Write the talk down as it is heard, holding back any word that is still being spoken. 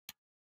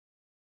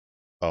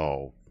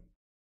Oh,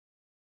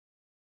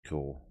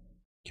 cool.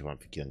 Keep on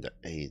forgetting the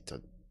A,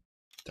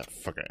 that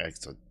fucking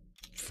X, or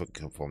fucking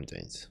conform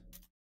things.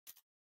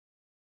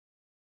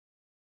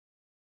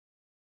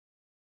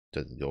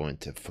 Doesn't go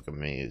into fucking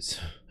menus.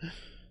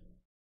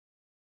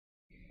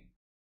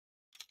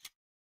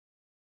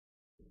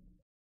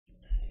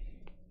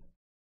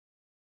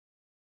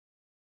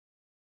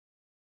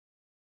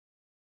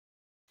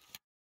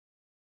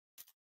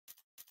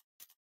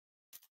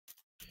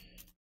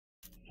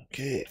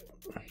 Okay.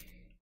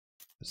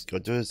 Let's go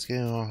do this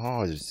game on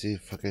hard to see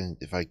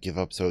if I give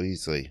up so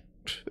easily.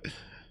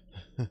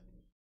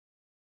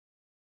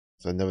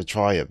 So I never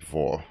tried it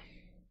before.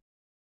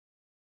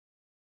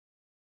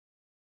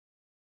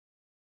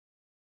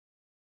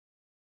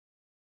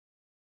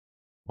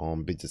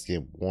 Beat this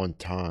game one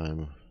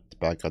time. It's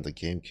back on the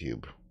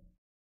GameCube.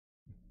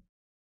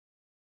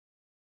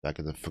 Back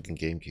on the fucking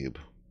GameCube.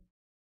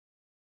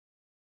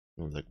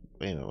 I was like,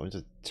 wait a minute, let's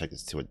just check and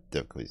see what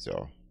difficulties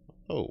are.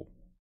 Oh,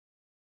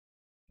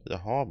 the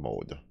hard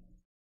mode.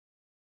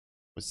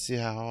 Let's see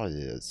how hard it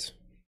is.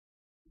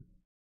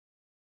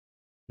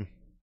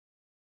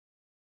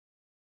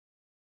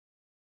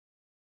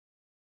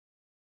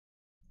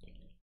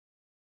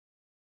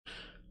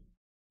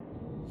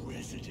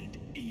 Resident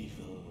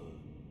Evil.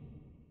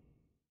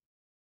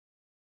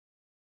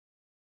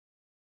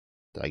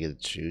 Did I get to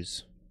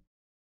choose?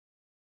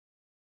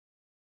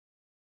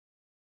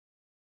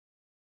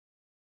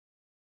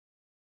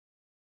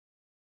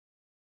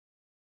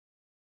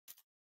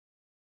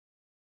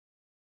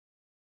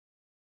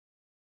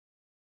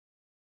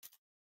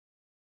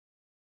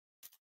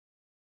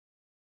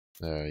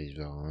 There he's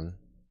on.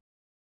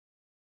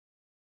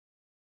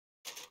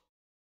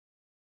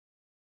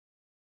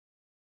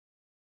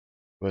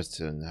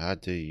 Question, how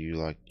do you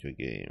like your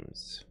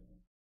games?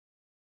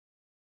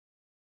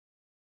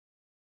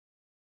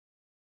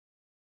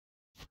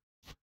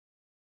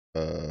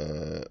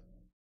 Uh,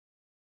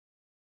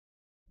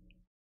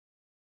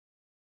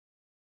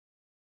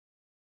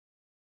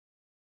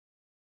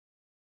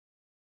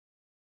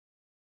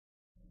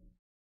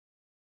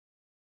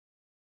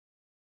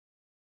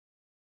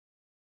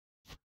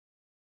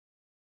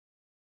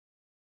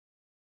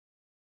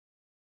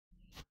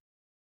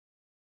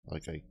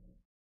 like like.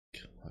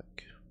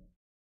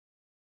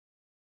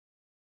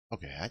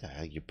 Okay, how the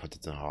heck you put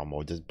it in hard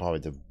mode? This is probably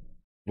the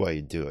way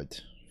you do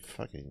it.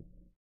 Fucking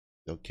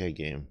okay,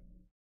 game.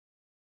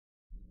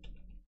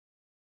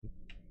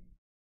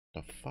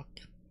 The fuck?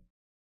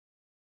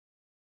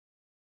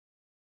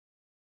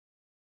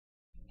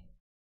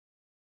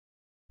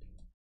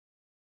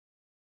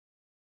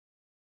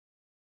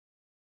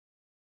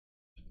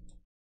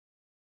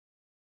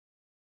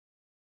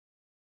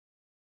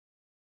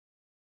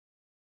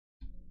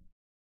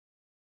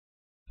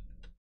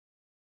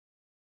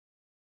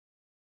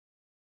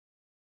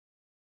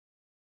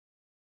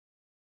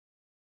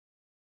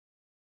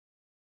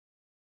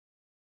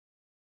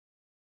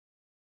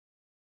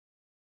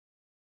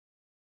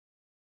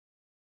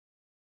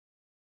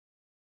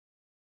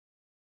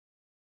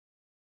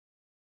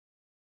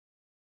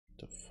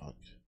 The fuck?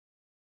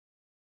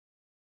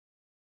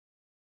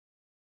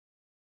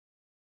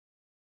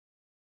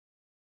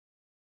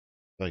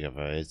 Like if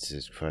it's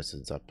just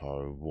questions, I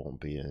probably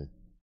won't be in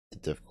the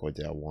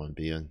difficulty I want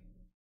to be in.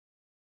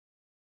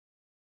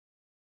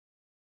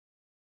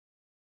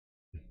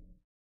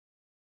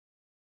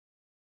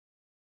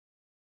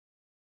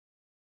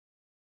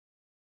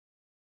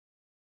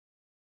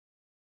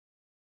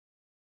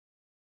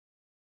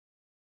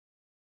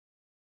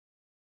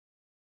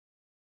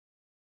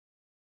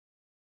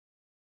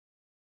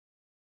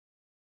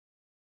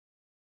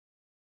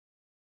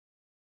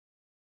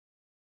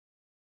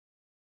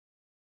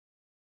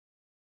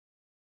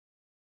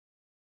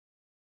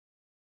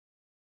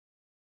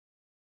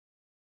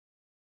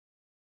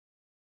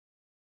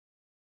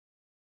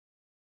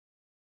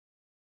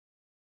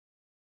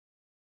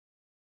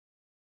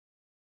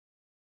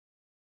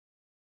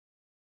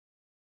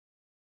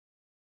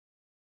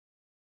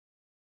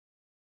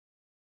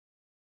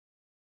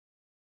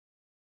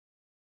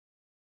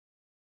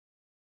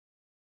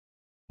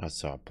 I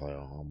saw it play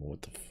on home.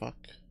 What the fuck?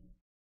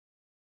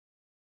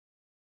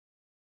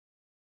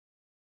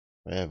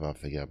 Wherever I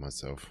forget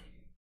myself.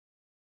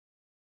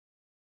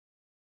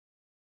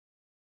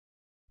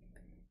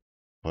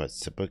 Put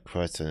simple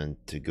question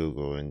into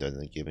Google and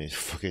doesn't give me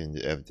fucking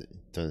everything.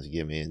 Doesn't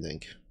give me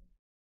anything.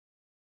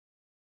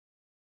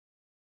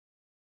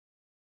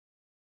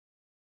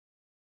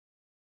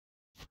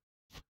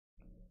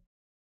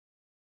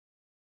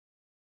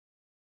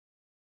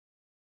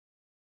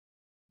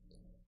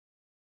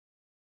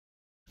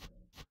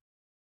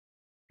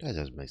 That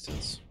doesn't make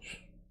sense.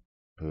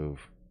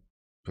 Prove.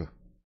 Yeah,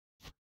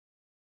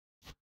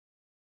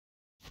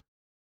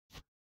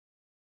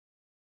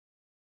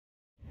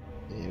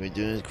 we're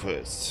doing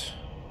quest.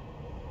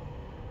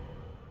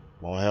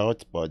 More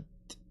health, but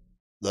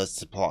less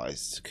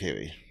supplies to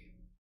carry.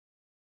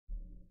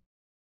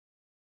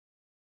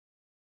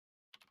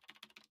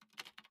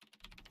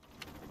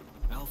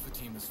 Alpha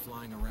team is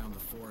flying around the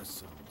forest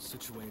zone,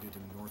 situated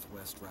in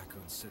northwest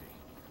Raccoon City,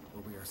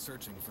 where we are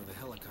searching for the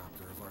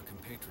helicopter of our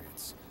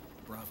compatriots,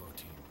 Bravo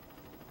team,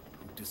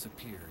 who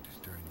disappeared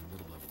during the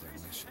middle of their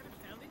mission.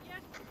 Found it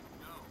yet?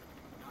 No,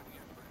 not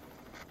yet,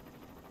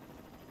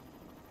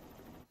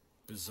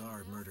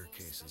 Bizarre murder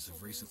cases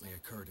have recently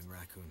occurred in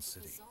Raccoon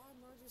City.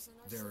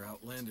 There are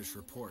outlandish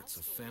reports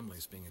of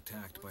families being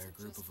attacked by a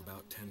group of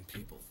about 10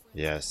 people.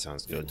 Yeah,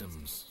 sounds good.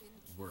 Victims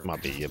were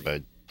Might be a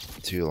apparently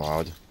bit too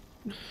loud.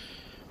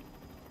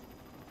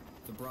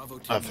 the Bravo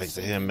team I'll was fix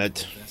it sent here, in to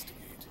mate.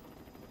 investigate,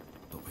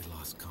 but we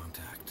lost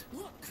contact.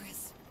 Look,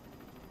 Chris.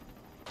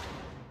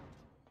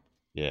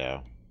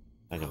 Yeah,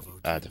 I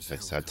had to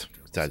fix that.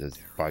 That is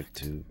bike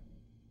too.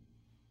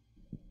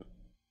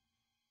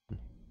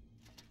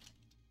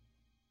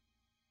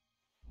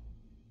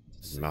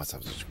 Mouse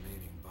up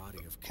Remaining body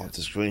of on the Kevin.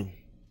 screen.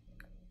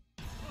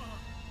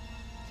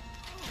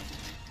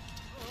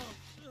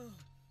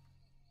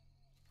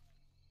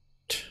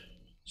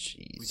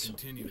 We Jeez.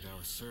 continued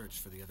our search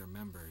for the other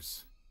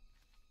members,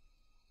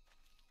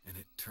 and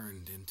it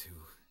turned into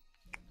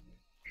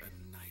a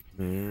nightmare.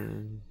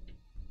 Hmm.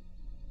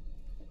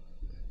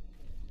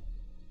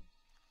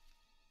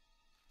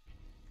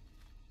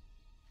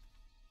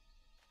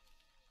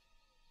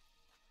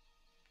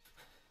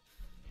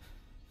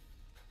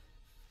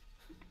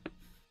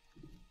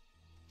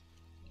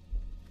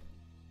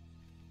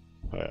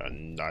 A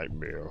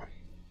nightmare.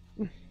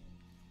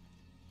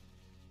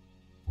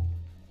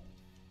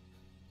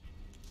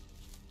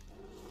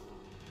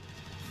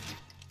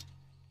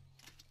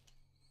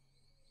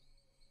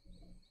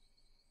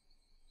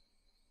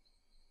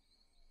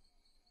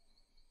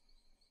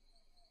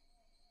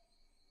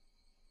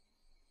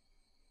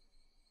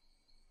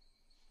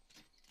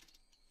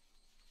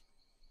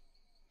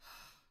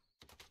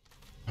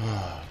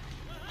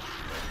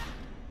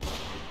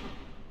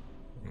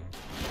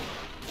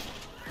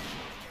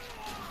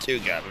 You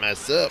got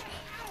messed up.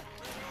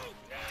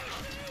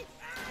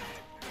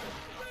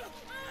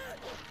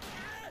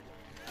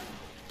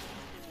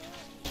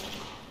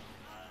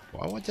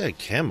 Why would that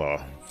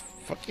camera?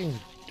 Fucking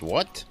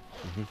what?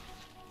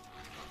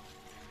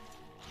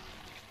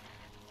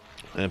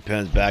 And it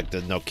pans back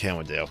to no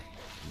camera there.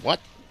 What?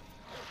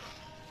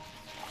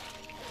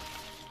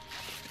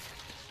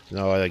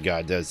 No other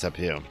guy does up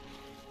here.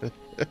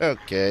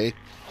 Okay.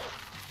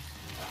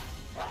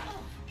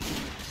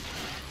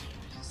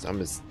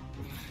 Some is.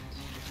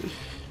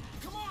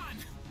 Come on!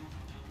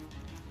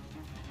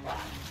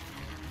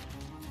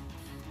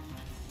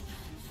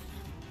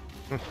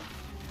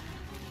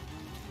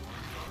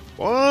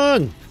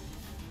 One!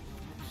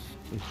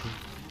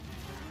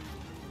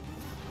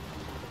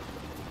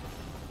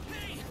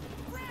 Hey,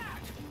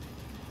 Brad!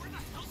 Where the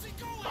hell's he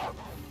going?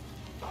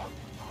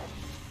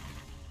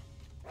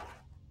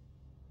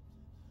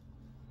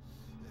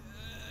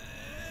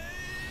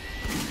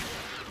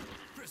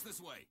 Chris,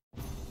 this way.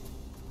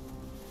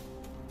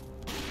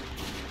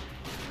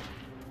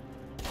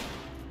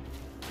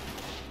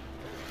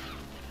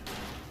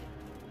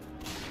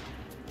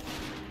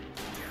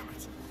 Damn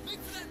it! Make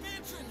for that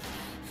mansion!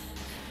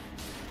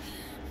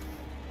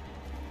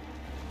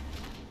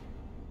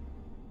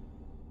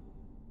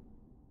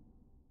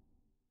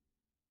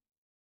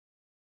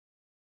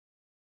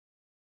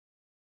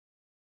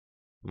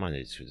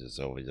 Money is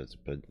always a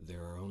bit.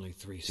 There are only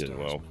 3 Did STARS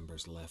well.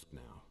 members left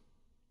now.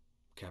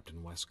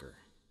 Captain Wesker,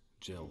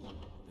 Jill,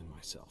 and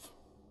myself.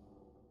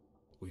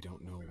 We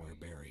don't know where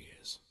Barry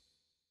is.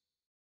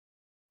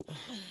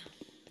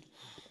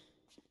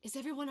 Is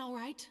everyone all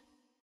right?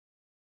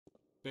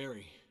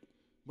 Barry.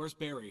 Where's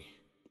Barry?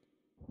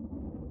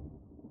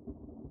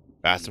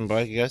 Bathroom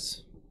break, I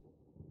guess?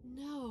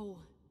 No.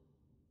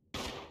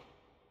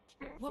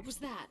 What was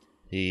that?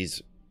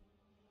 He's.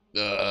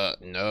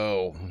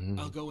 No.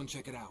 I'll go and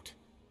check it out.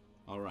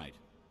 All right.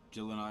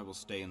 Jill and I will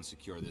stay and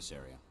secure this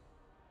area.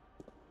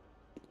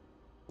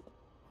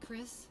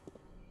 Chris?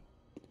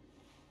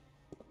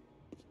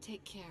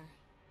 Take care.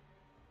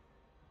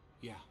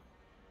 Yeah.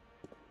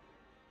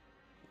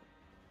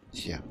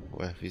 Yeah,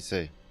 what if you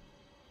say?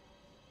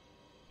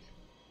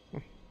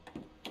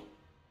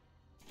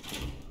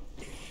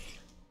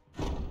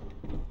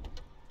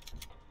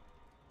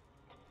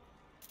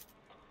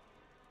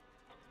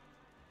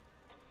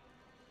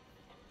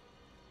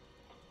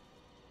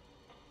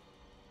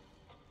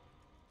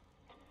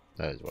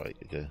 That is what I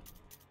could do.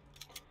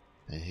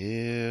 And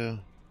here.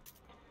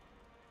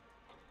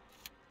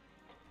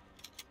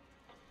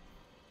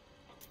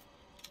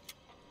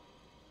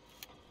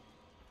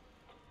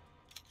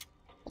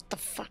 What the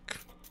fuck?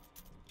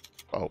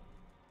 Oh.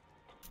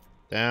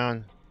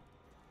 Down.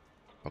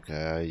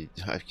 Okay,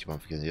 I keep on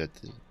forgetting that.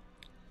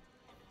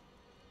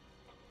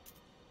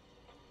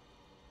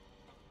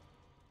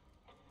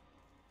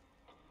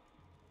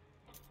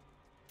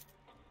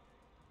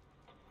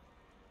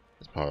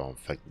 It's probably don't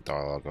affect the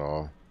dialogue at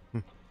all.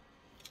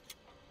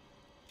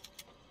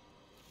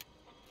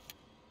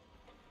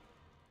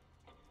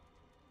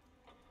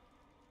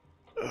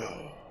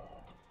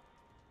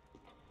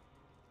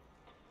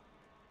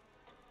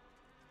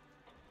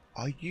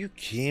 Are you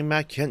kidding me?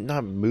 I can't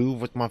not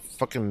move with my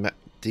fucking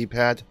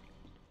D-pad.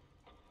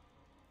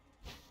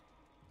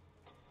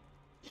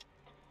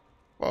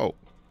 Whoa.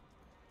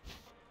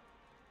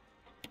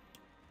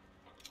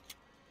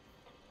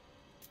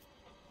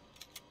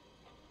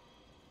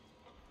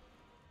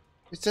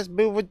 It says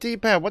move with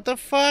D-pad. What the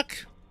fuck?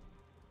 It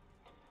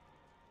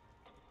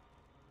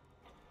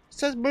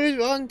says move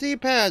on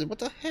D-pad. What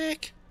the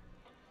heck?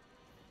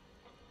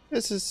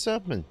 This is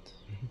something.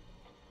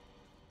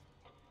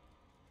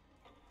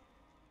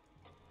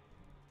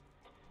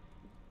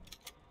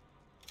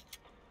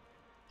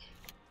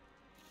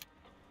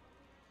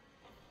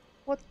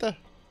 What the?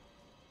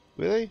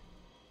 Really?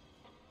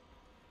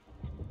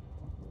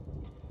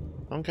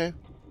 Okay.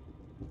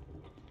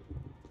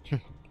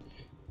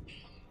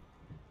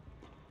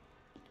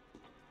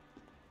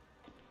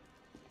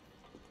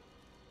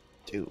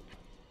 Dude.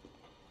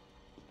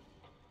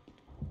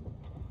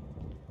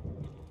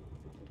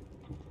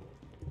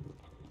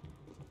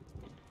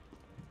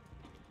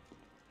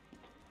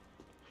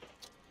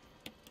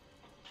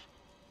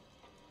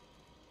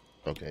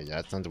 Okay,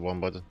 that's not the one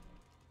button.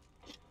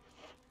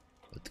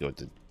 Let's go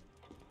to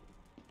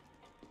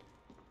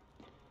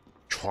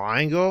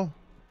triangle.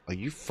 Are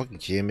you fucking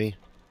kidding me?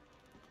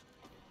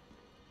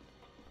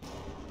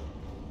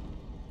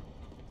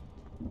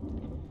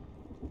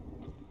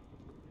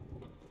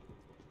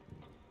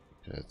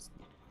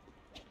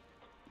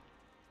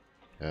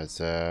 That's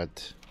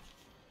that.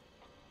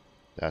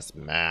 That's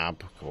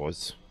map, of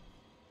course.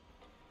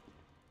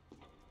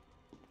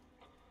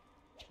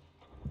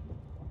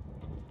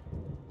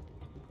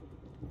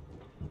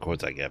 Of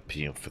course, I got a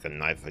freaking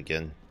knife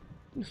again.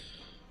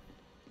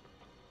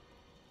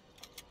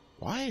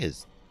 Why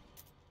is,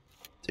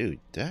 dude,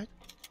 that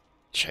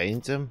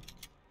change him?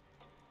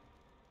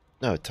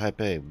 No,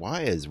 type A.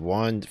 Why is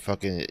one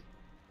fucking,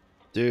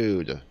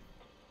 dude?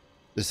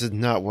 This is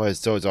not what it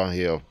shows on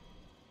here.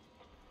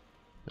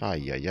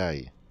 Ay, ay,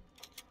 ay.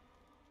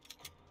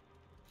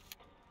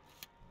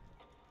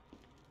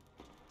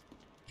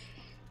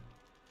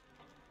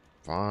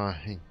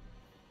 Fine.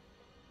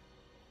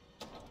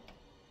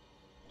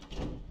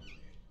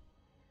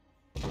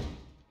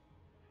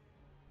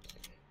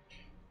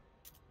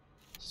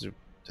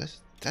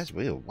 That's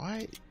weird.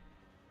 Why?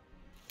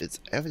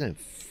 It's evident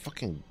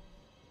fucking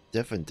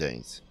different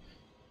things.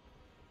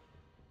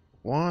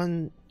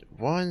 One,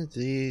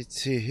 the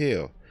two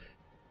here.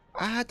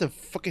 I had to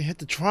fucking hit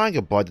the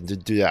triangle button to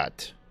do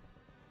that.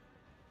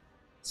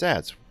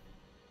 Sad.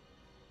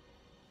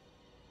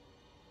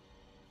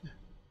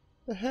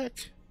 The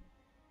heck?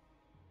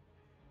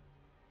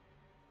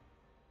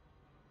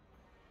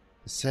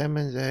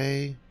 Salmon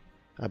A.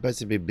 I bet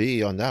it'd be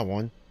B on that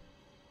one.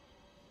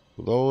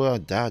 Lower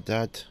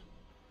that's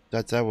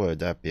that word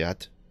that be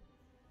at.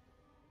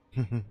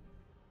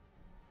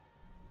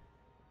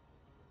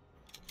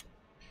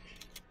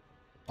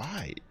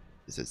 Why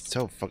is it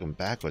so fucking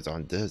backwards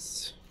on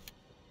this?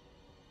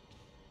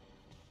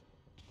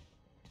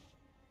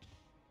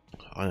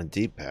 On a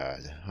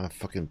D-pad. I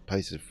fucking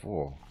place it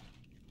for.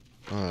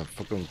 I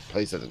fucking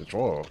place it at the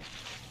control.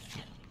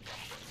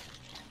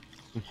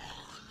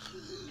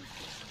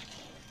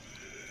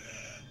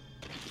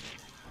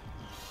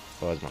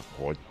 Oh, that's my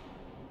cord.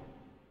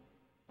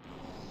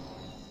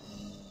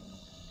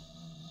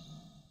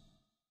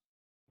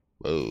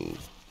 Whoa.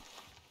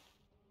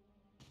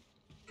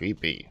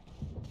 Creepy.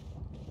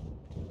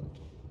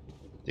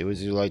 There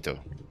was you later.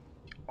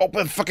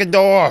 Open fucking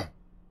door!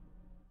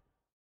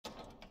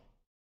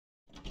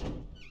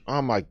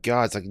 Oh my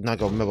god, it's like not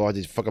gonna remember all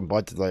these fucking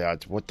buttons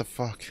layouts. What the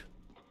fuck?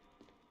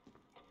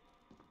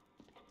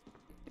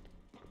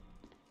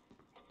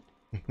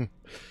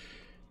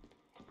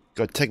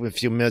 Gonna take me a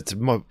few minutes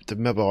to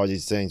remember all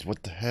these things.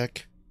 What the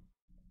heck?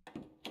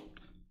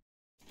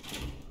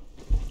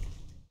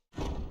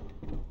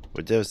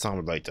 But there's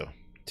something later,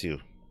 too.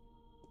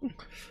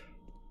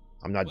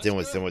 I'm not dealing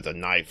with them with a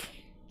knife.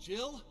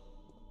 Jill?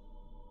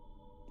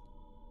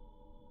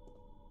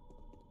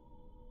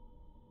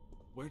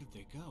 Where did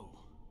they go?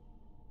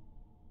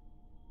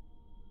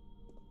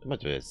 There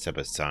must be a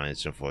separate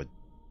signage for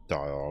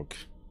dialogue.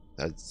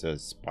 That's a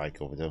spike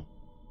over there.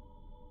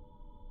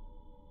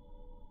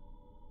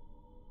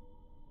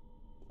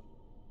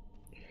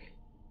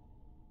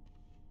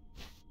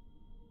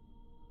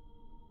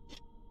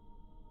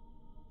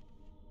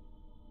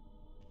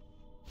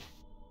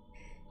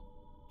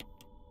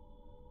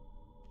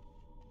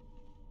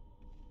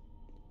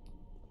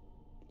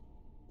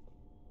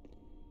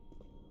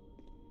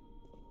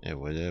 Yeah,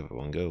 where'd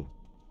everyone go?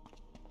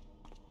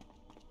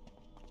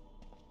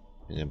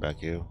 And then back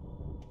here.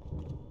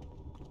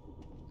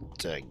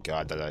 Thank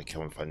God that I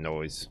coming for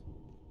noise.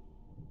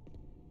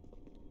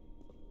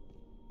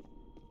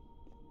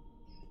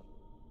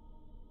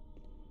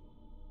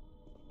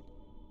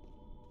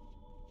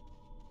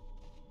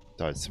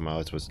 Thought someone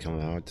else was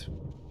coming out.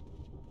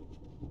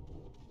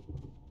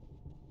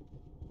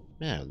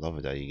 Man, I love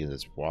it that you can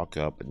just walk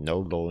up, no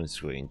loading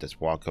screen,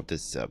 just walk up the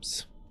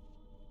steps.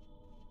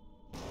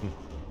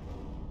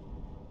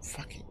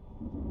 Fucking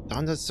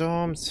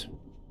thunderstorms.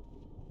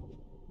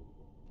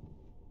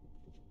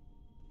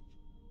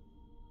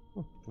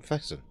 Oh,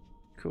 Professor.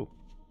 Cool.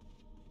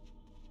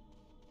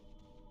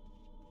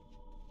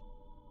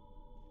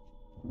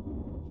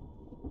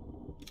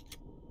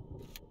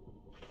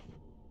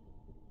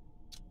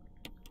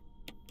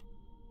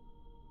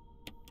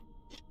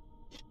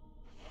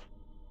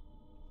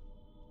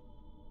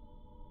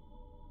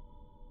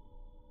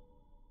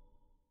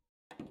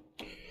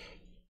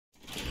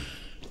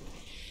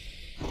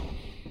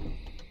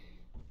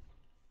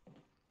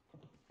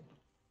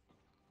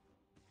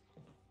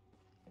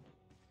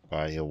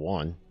 I hear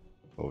one.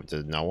 Oh,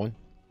 there's no one?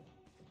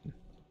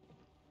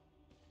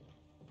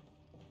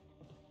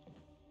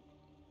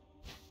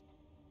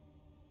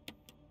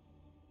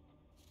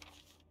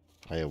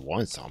 I hear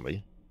one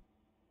zombie.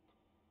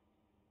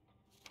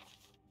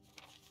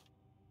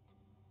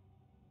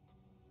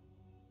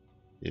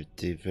 If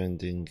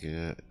defending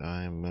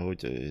iron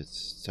mode is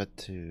set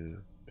to...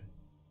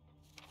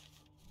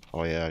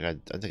 Oh yeah,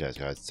 I think I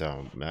got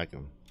some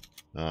Magnum.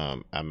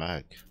 A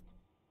Mag.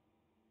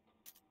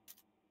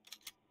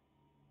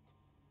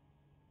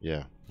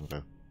 Yeah,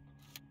 okay.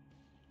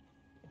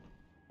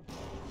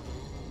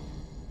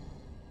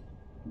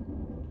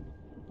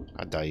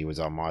 I thought he was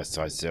on my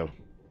side still.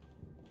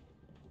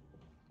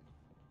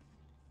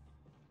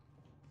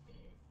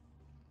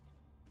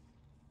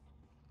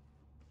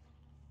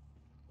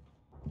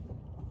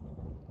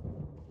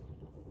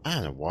 I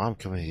don't know why I'm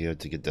coming here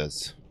to get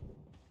this.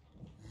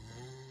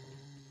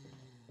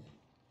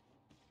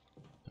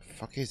 The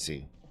fuck is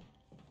he?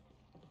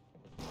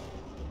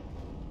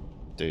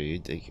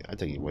 Dude, I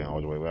think he went all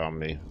the way around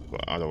me.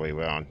 Well, all the way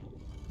around.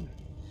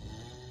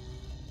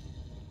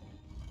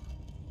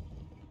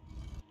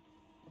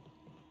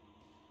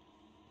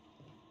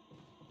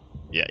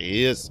 Yeah,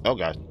 he is. Oh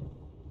god.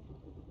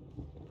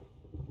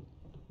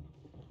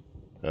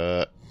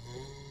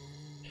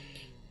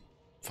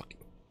 Fucking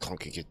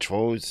clunky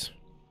controls.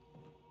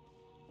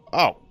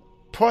 Oh,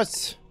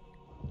 puss!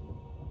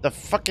 The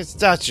fucking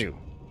statue!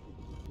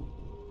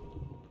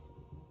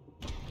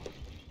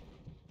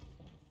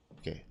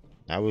 Okay,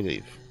 now we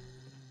leave.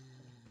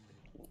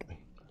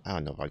 I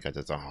don't know if I got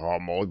this on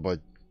hard mode,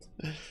 but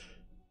I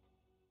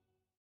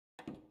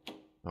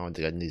don't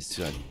think I need to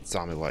see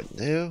zombie right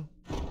now.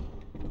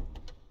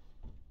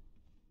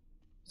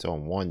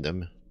 Don't want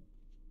them.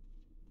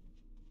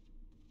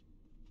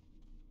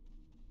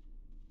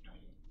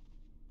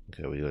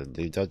 Okay, we're gonna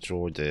leave that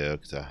drawer there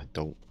because I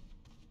don't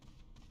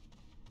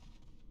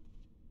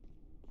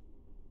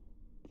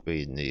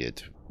really need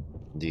it.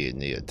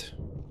 Need it.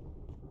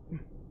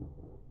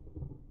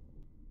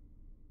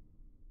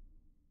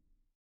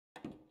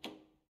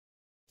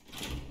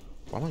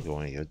 Why am I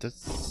going here?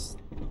 That's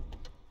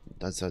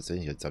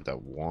in here except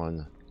that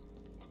one.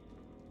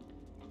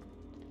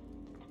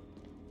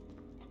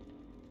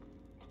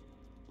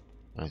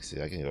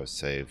 Actually, I can go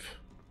save.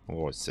 I'm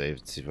gonna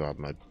save to see if I have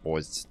my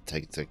boys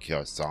take care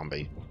of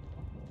zombie.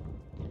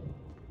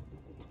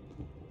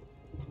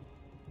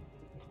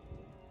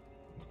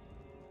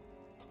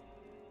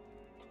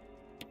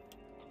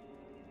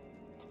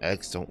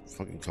 X don't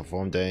fucking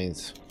conform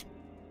things.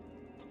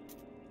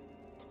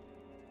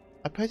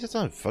 I played this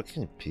on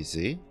fucking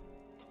PC.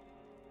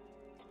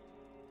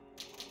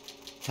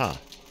 Huh.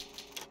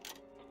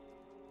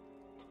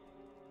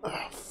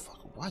 Oh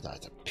fuck, why did I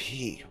have to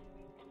pee?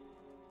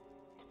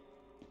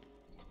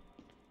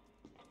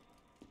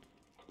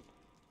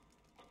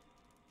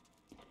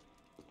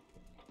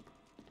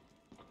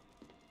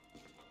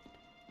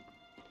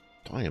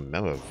 Don't even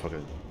remember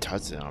fucking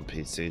touching it on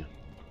PC.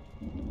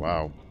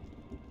 Wow.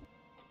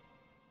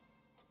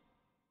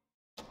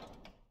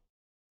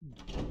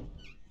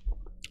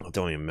 I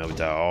don't even remember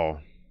that at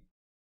all.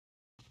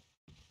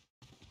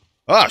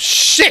 Oh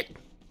shit!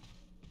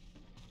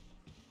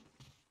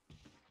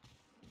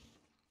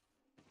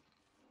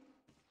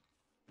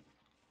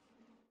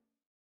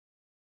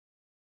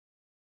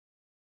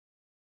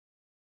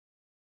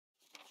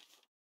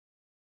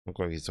 Look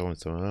like he's on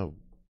something else.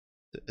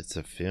 It's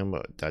a film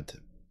that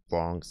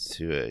belongs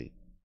to a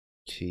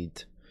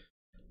kid.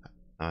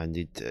 I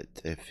need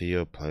a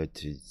video player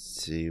to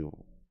see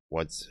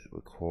what's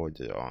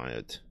recorded on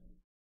it.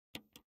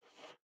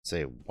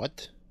 Say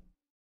what?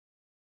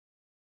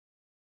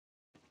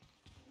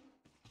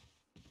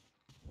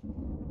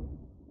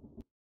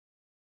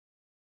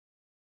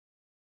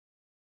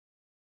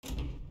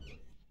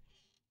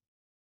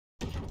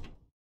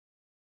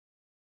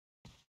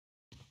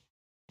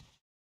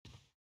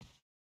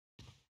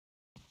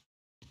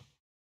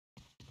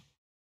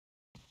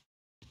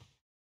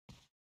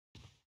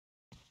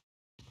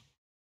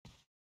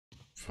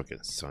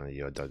 Fucking Sonny,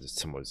 yo, that is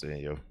someone's in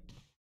you.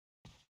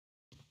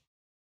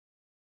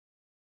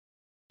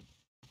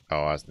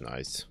 Oh, that's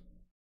nice.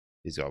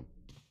 He's got.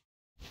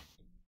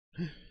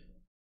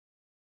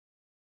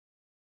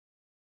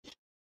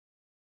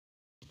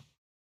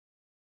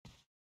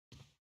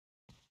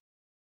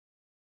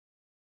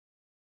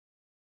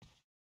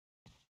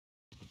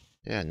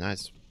 Yeah,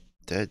 nice.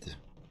 Dead.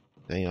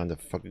 Laying on the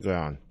fucking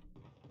ground.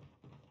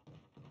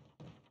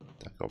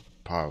 I'll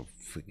probably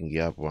freaking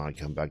get up when I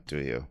come back to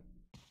you.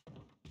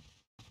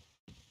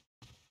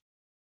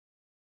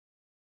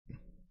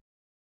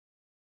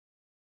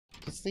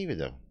 Just leave it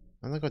though.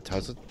 I'm not gonna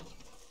touch it.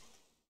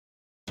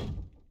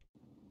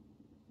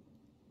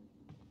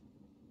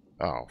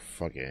 Oh,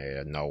 fucking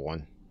hell, no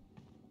one.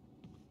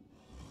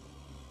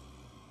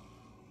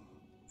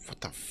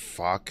 What the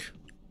fuck?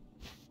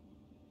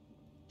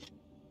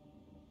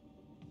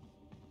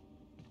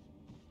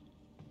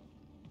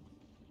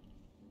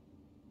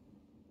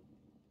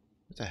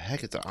 What the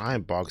heck is the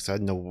iron box? I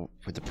don't know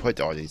where to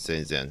put all these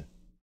things in.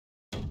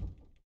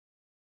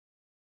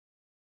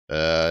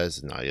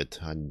 It's not it.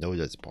 I know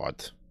the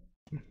spot.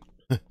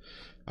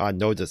 I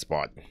know the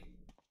spot.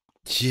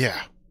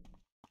 Yeah.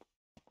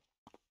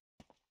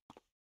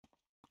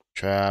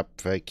 Trap,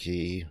 fake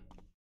key.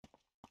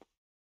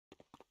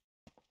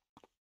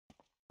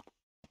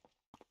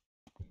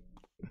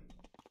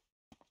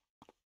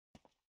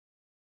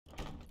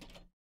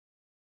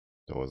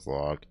 Door's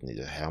locked. Need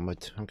a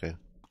helmet. Okay.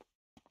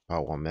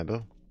 Part one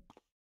member.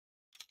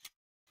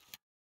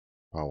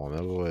 Part one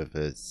member if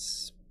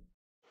it's.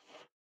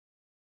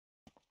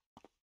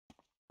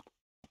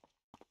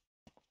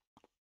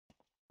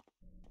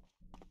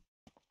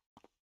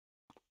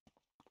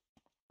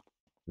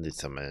 Need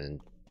some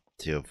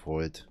material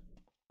for it.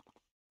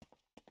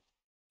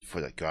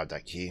 Before I grab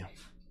that key.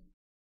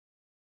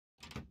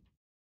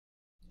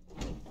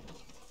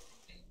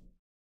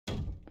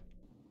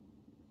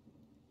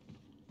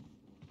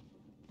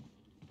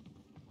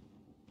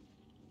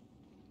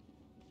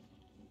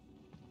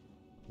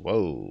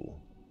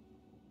 Whoa.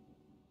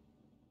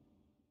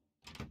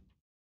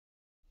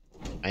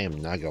 I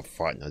am not gonna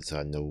fight until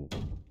I know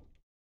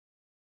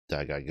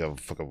that I gotta go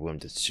fuck a room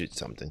to shoot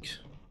something.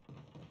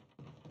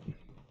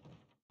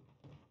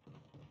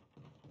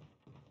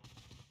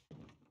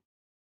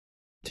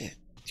 Damn,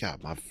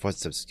 God, my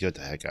footsteps scared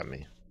the heck out of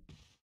me.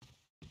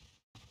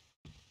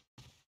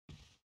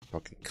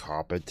 Fucking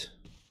carpet.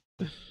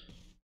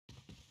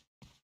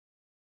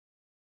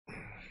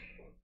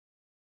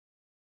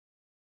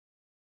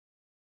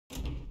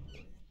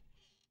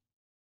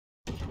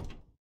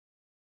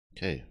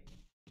 Okay.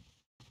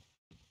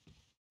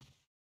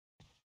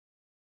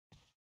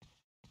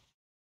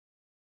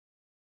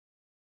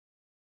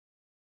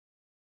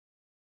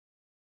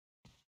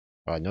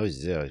 I know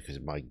he's there because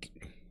my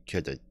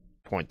kid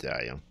pointed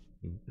at him.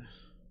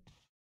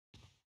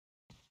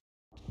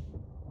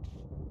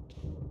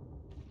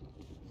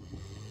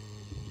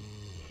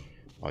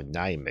 Oh,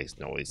 now he makes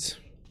noise.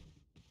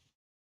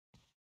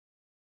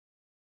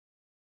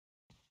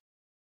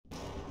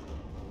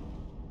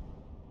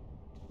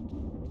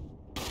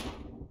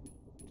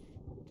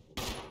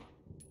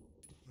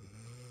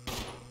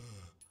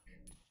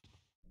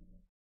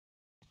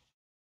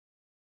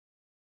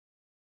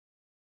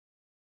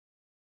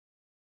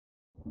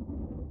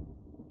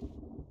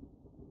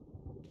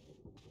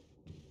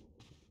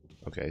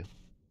 Okay.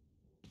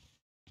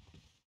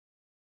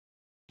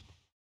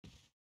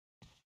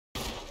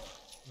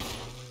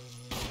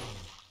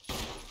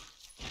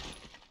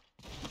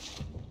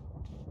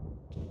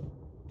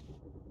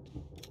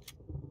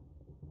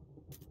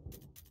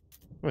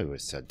 I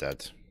always said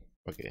that.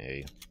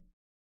 Okay.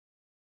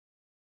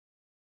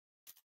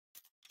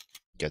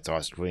 Gets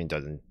off screen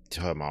doesn't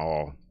tell him at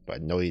all. But I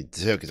know he's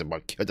there because my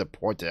kid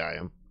pointed at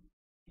him.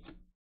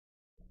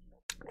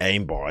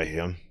 Aim by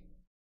him.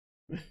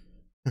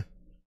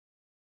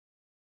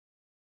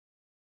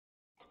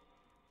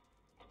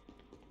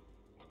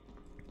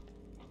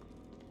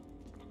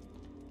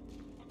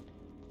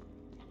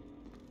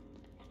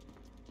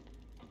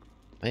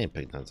 I ain't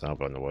picking that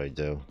up on the way,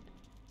 though.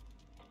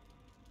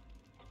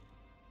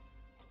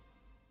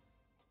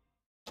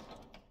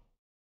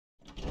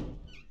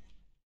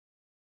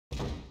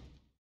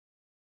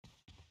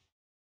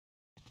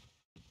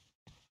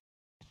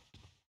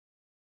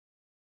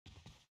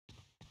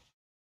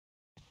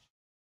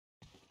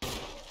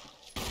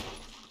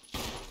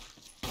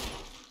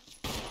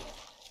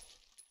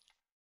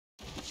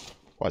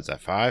 What's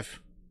that,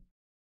 5?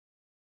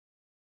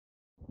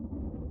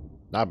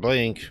 Not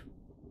blink.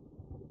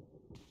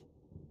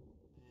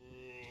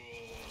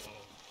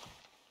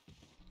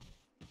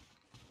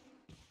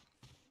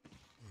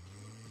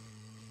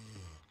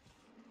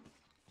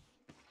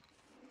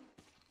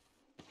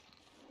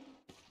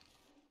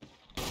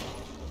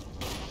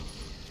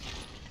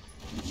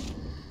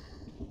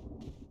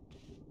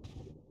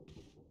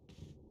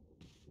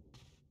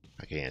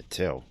 I can't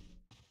tell.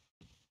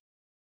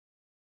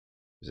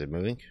 Is it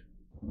moving?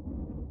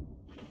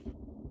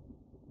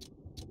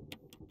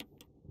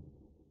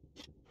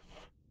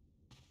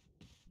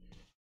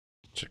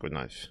 Check with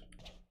knife.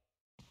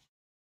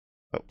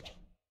 Oh,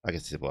 I can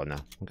see the blood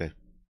now. Okay.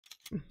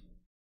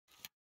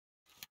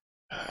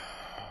 I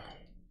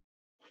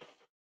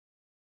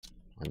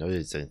know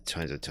this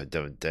turns into a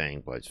different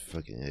thing, but it's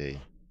fucking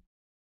A.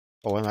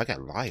 Oh, and I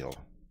got Lyle.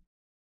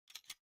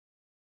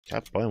 Can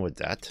I burn with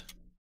that?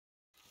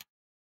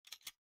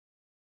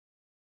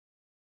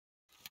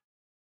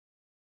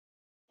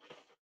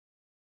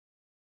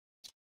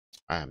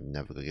 I am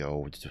never gonna get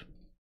old.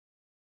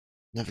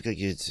 Never gonna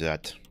get used to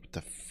that. What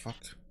the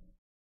fuck?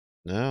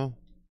 No?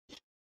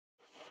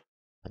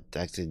 I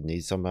actually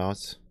need something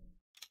else.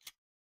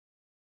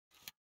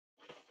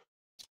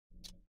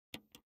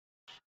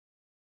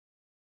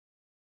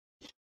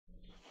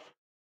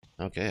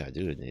 Okay, I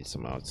do need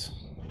some mods.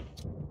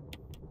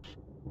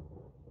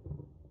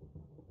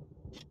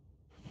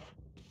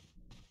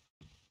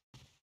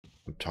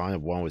 I'm trying to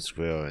one with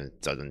square and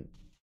it doesn't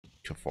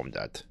conform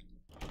that.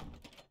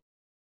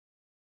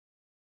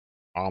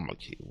 Armor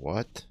key,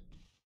 what?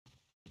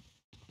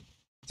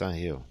 It's down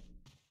here.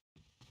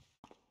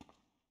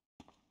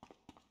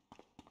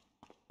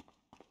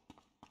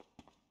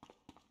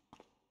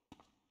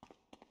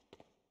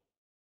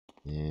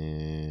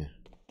 Yeah.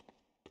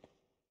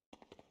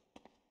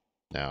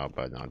 No, I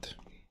better not.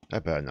 I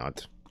better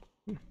not.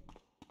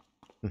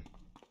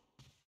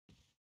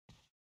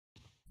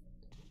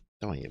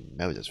 Don't even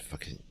remember this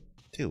fucking...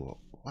 Dude,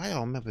 why do I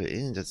remember it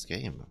in this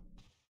game?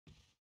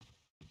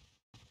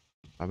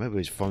 I remember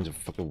it's from the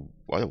fucking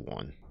other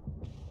one.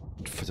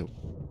 For the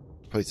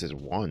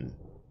PlayStation 1.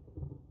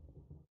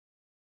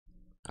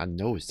 I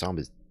know some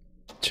is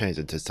changed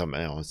into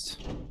something else.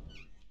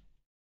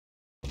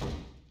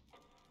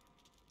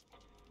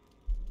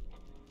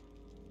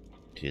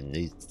 You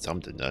need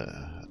something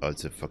or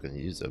to fucking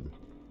use them.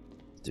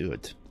 Do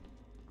it.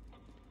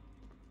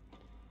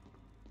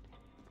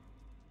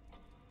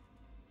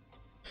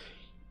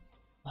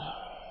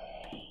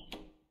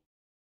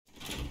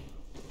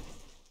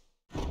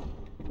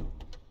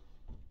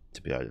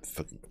 To be able to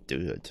fucking do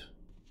it.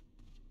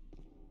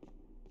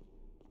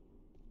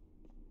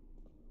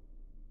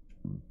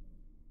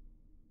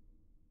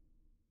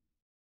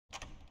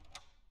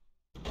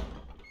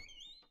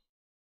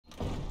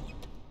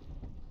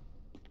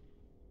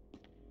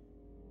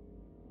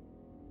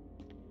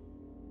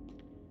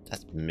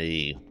 That's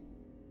me.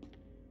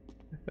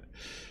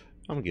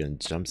 I'm getting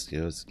jump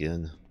scares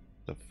again.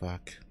 The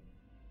fuck?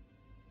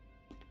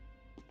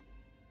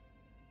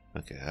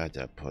 Okay, how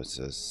did I put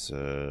this?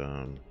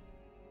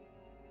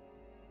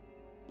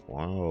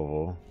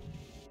 Whoa.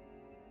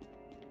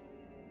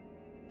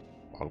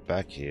 Walk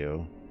back here.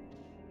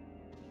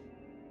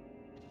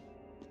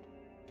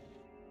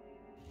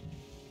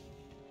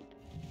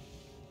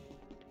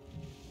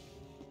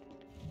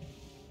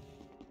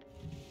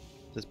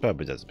 This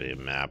probably doesn't be a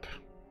map.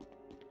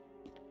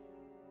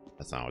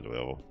 That's not what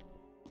we're...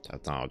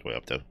 That's not what we're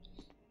up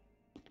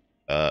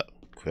to.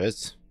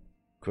 Chris?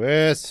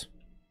 Chris?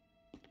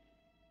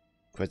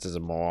 Chris is a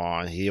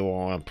moron. He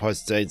won't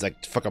post things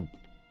like fucking...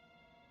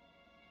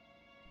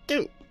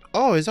 Dude!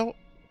 Oh, is that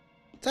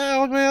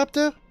all the way up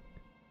there?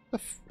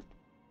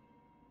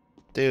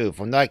 Dude,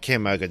 from that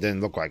camera, it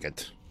didn't look like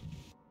it.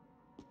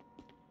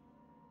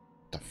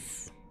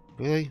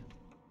 Really?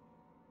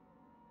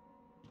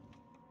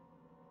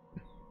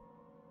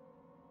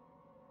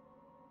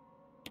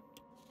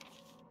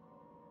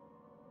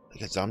 I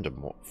guess I'm the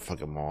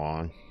fucking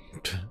moron.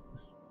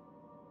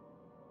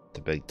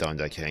 The big dumb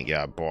that can't get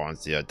out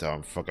bronze yet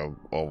on fucking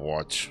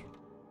Overwatch.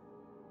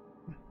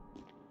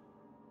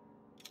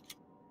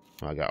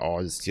 I got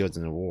all the skills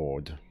in the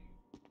world.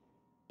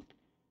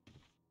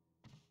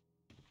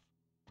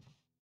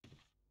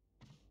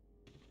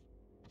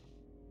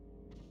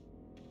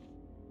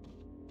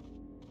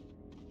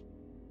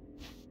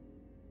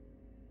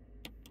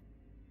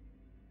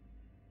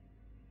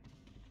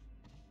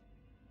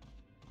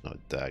 No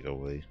dagger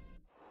way.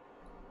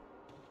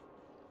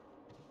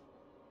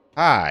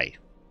 Hi.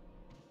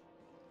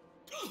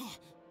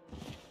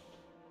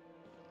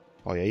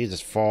 Oh yeah, you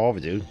just fall over,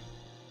 dude.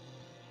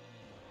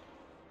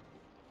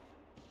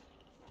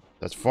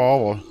 Let's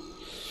fall over.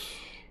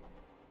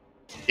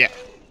 Yeah.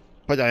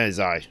 Put that in his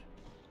eye.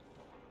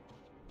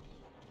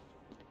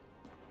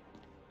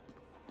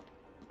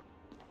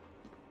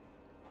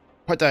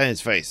 Put that in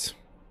his face.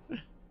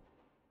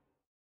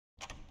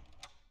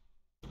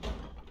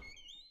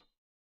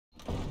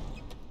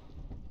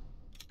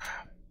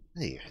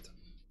 Hey,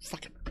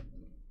 fucking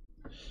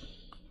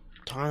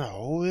trying to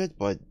hold it,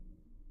 but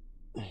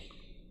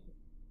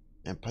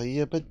and play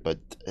a bit, but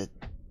it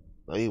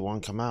really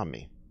won't come out of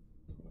me.